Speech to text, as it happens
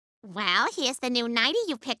Well, here's the new nightie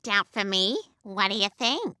you picked out for me. What do you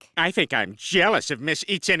think? I think I'm jealous if Miss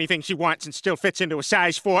eats anything she wants and still fits into a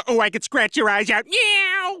size 4. Oh, I could scratch your eyes out.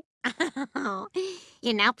 Meow!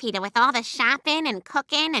 You know, Peter, with all the shopping and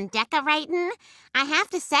cooking and decorating, I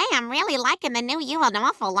have to say I'm really liking the new you an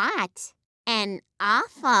awful lot. An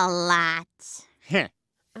awful lot. Heh.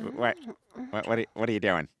 What are you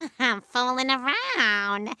doing? I'm fooling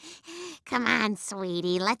around. Come on,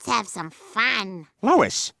 sweetie, let's have some fun.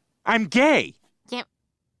 Lois, I'm gay.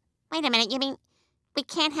 Wait a minute, you mean we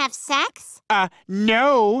can't have sex?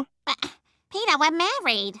 No. Peter, we're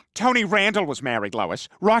married. Tony Randall was married, Lois.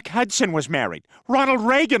 Rock Hudson was married. Ronald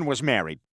Reagan was married.